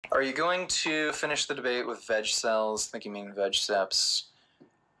Are you going to finish the debate with Veg Cells? I think you mean Veg Seps.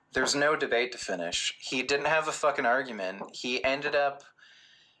 There's no debate to finish. He didn't have a fucking argument. He ended up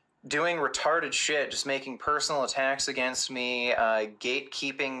doing retarded shit, just making personal attacks against me,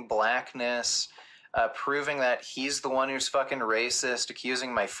 gatekeeping blackness, proving that he's the one who's fucking racist,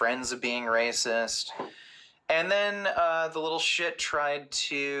 accusing my friends of being racist. And then the little shit tried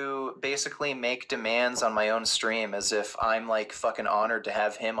to basically make demands on my own stream as if I'm like fucking honored to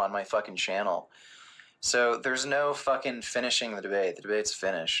have him on my fucking channel. So there's no fucking finishing the debate. The debate's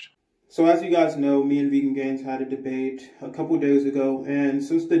finished. So as you guys know, me and Vegan Gains had a debate a couple days ago, and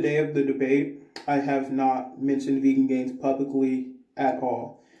since the day of the debate, I have not mentioned Vegan Gains publicly at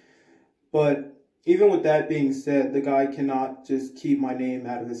all. But even with that being said, the guy cannot just keep my name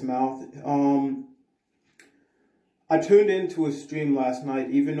out of his mouth. I tuned into his stream last night.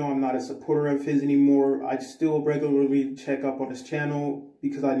 Even though I'm not a supporter of his anymore, I still regularly check up on his channel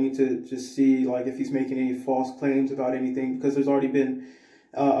because I need to just see like if he's making any false claims about anything, because there's already been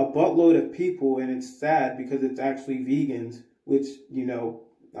a buttload of people, and it's sad because it's actually vegans, which, you know,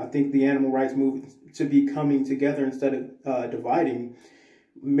 I think the animal rights movement should be coming together instead of dividing,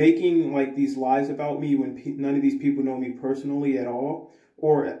 making like these lies about me when none of these people know me personally at all,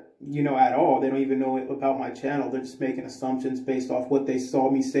 or you know, at all. They don't even know about my channel. They're just making assumptions based off what they saw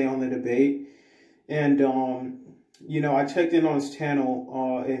me say on the debate. And you know, I checked in on his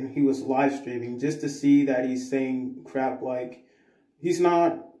channel and he was live streaming just to see that he's saying crap like he's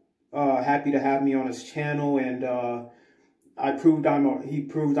not happy to have me on his channel, and he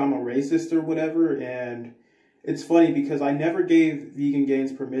proved I'm a racist or whatever. And it's funny because I never gave Vegan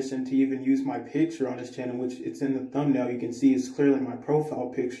Gains permission to even use my picture on his channel, which it's in the thumbnail. You can see it's clearly my profile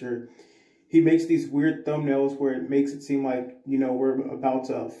picture. He makes these weird thumbnails where it makes it seem like, you know, we're about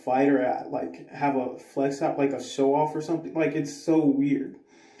to fight or like have a flex out, like a show off or something. Like, it's so weird.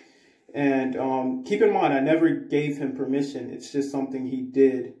 And keep in mind, I never gave him permission. It's just something he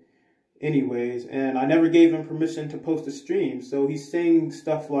did anyways. And I never gave him permission to post a stream. So he's saying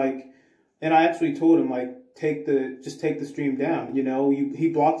stuff like, and I actually told him, like, just take the stream down. You know, he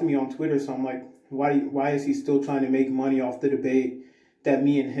blocked me on Twitter. So I'm like, why is he still trying to make money off the debate that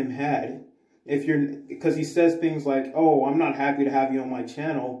me and him had? Because he says things like, oh, I'm not happy to have you on my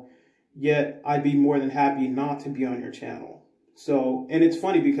channel, yet I'd be more than happy not to be on your channel. So, and it's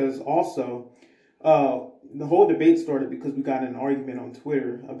funny because also, the whole debate started because we got in an argument on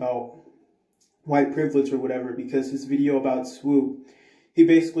Twitter about white privilege or whatever, because his video about Swoop, he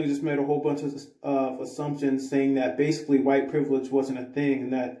basically just made a whole bunch of assumptions saying that basically white privilege wasn't a thing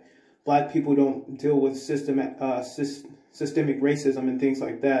and that black people don't deal with systemic racism and things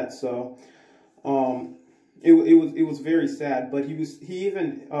like that. So it was very sad. But he was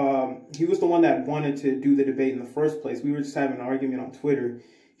the one that wanted to do the debate in the first place. We were just having an argument on Twitter.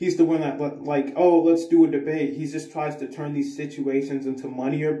 He's the one that, like, oh, let's do a debate. He just tries to turn these situations into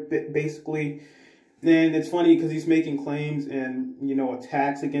money, or basically. And it's funny because he's making claims and, you know,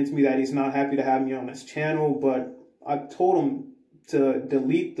 attacks against me that he's not happy to have me on his channel. But I told him to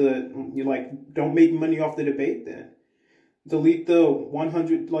delete don't make money off the debate then. Delete the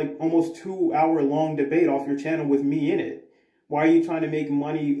 100, like, almost 2-hour long debate off your channel with me in it. Why are you trying to make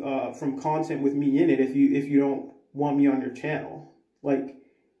money from content with me in it if you don't want me on your channel? Like,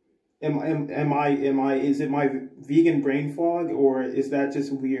 is it my vegan brain fog, or is that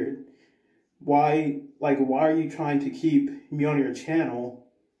just weird? Why are you trying to keep me on your channel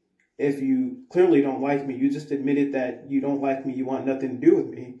if you clearly don't like me? You just admitted that you don't like me, you want nothing to do with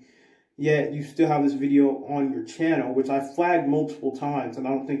me, yet you still have this video on your channel, which I flagged multiple times, and I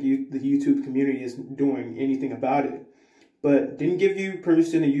don't think the YouTube community is doing anything about it. But didn't give you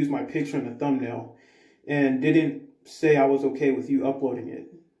permission to use my picture in the thumbnail, and didn't say I was okay with you uploading it.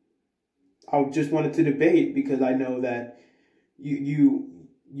 I just wanted to debate because I know that you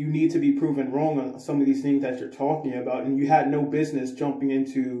need to be proven wrong on some of these things that you're talking about, and you had no business jumping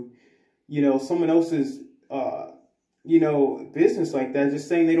into, you know, someone else's, you know, business like that, just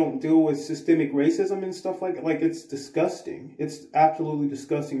saying they don't deal with systemic racism and stuff like it's disgusting. It's absolutely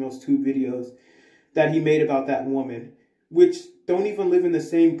disgusting, those 2 videos that he made about that woman, which don't even live in the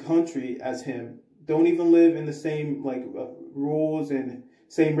same country as him, don't even live in the same, like, rules and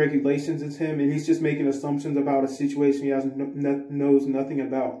same regulations as him, and he's just making assumptions about a situation he knows nothing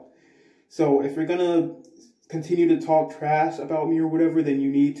about. So if you're gonna continue to talk trash about me or whatever, then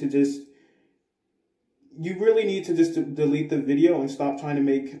you really need to just delete the video and stop trying to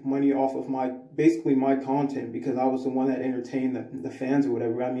make money off of basically my content, because I was the one that entertained the fans or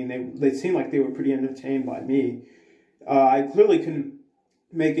whatever. I mean, they seemed like they were pretty entertained by me. I clearly couldn't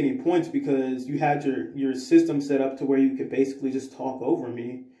make any points because you had your system set up to where you could basically just talk over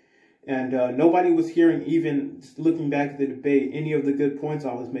me. And nobody was hearing, even looking back at the debate, any of the good points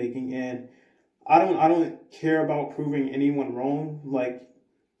I was making. And I don't care about proving anyone wrong. Like,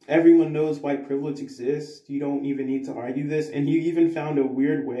 everyone knows white privilege exists. You don't even need to argue this. And he even found a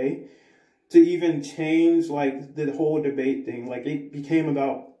weird way to even change, like, the whole debate thing. Like, it became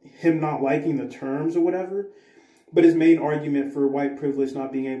about him not liking the terms or whatever. But his main argument for white privilege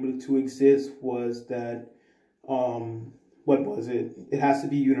not being able to exist was that, what was it? It has to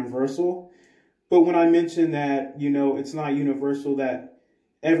be universal. But when I mentioned that, you know, it's not universal that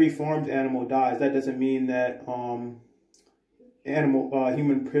every farmed animal dies, that doesn't mean that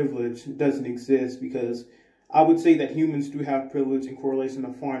human privilege doesn't exist, because I would say that humans do have privilege in correlation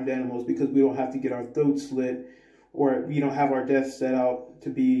to farmed animals, because we don't have to get our throats slit, or we don't have our deaths set out to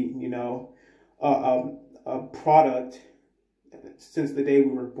be, you know, a product since the day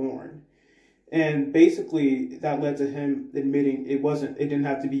we were born. And basically that led to him admitting it didn't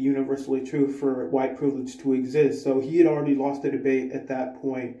have to be universally true for white privilege to exist. So he had already lost the debate at that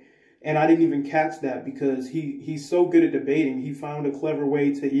point. And I didn't even catch that, because he's so good at debating. He found a clever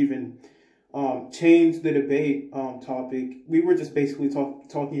way to even change the debate topic. We were just basically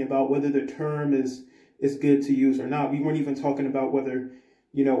talking about whether the term is good to use or not. We weren't even talking about whether,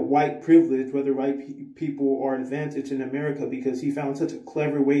 you know, white privilege, whether white people are advantaged in America, because he found such a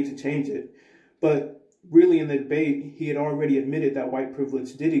clever way to change it. But really in the debate, he had already admitted that white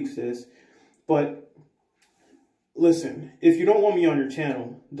privilege did exist. But listen, if you don't want me on your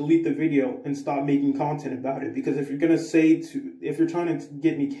channel, delete the video and stop making content about it. Because if you're trying to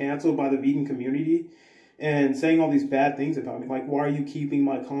get me canceled by the vegan community and saying all these bad things about me, like, why are you keeping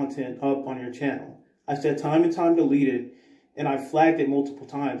my content up on your channel? I said time and time delete it, and I flagged it multiple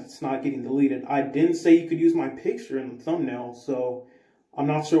times. It's not getting deleted. I didn't say you could use my picture in the thumbnail, so I'm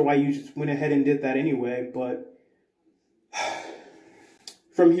not sure why you just went ahead and did that anyway. But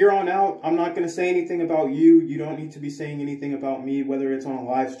from here on out, I'm not going to say anything about you. You don't need to be saying anything about me, whether it's on a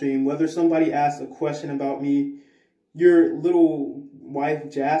live stream, whether somebody asks a question about me. Your little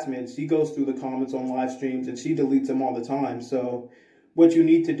wife, Jasmine, she goes through the comments on live streams and she deletes them all the time. So what you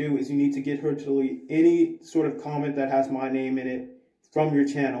need to do is you need to get her to delete any sort of comment that has my name in it from your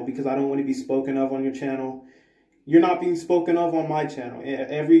channel, because I don't want to be spoken of on your channel. You're not being spoken of on my channel.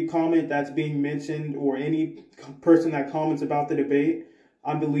 Every comment that's being mentioned, or any person that comments about the debate,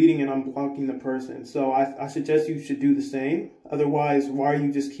 I'm deleting and I'm blocking the person. So I suggest you should do the same. Otherwise, why are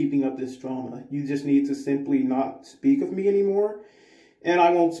you just keeping up this drama? You just need to simply not speak of me anymore, and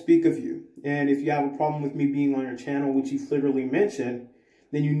I won't speak of you. And if you have a problem with me being on your channel, which you've literally mentioned,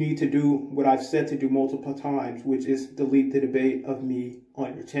 then you need to do what I've said to do multiple times, which is delete the debate of me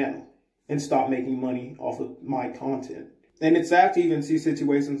on your channel and stop making money off of my content. And it's sad to even see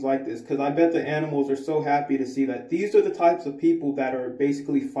situations like this, because I bet the animals are so happy to see that these are the types of people that are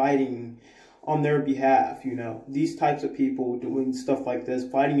basically fighting on their behalf, you know. These types of people doing stuff like this,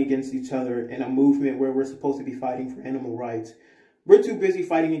 fighting against each other in a movement where we're supposed to be fighting for animal rights. We're too busy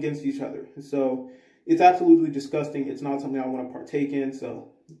fighting against each other. So it's absolutely disgusting. It's not something I want to partake in. So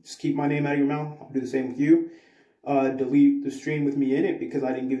just keep my name out of your mouth. I'll do the same with you. Delete the stream with me in it, because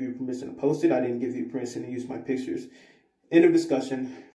I didn't give you permission to post it. I didn't give you permission to use my pictures. End of discussion.